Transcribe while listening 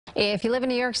If you live in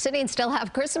New York City and still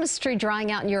have Christmas tree drying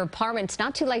out in your apartment, it's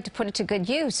not too late to put it to good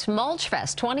use.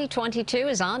 Mulchfest 2022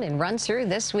 is on and runs through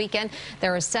this weekend.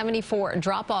 There are 74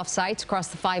 drop-off sites across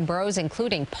the 5 boroughs,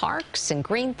 including parks and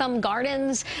green thumb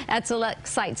gardens. At select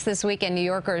sites this weekend, New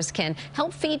Yorkers can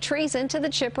help feed trees into the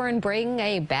chipper and bring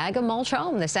a bag of mulch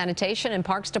home. The sanitation and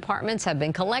parks departments have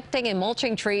been collecting and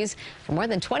mulching trees for more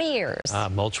than 20 years.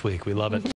 Mulch Week, we love it.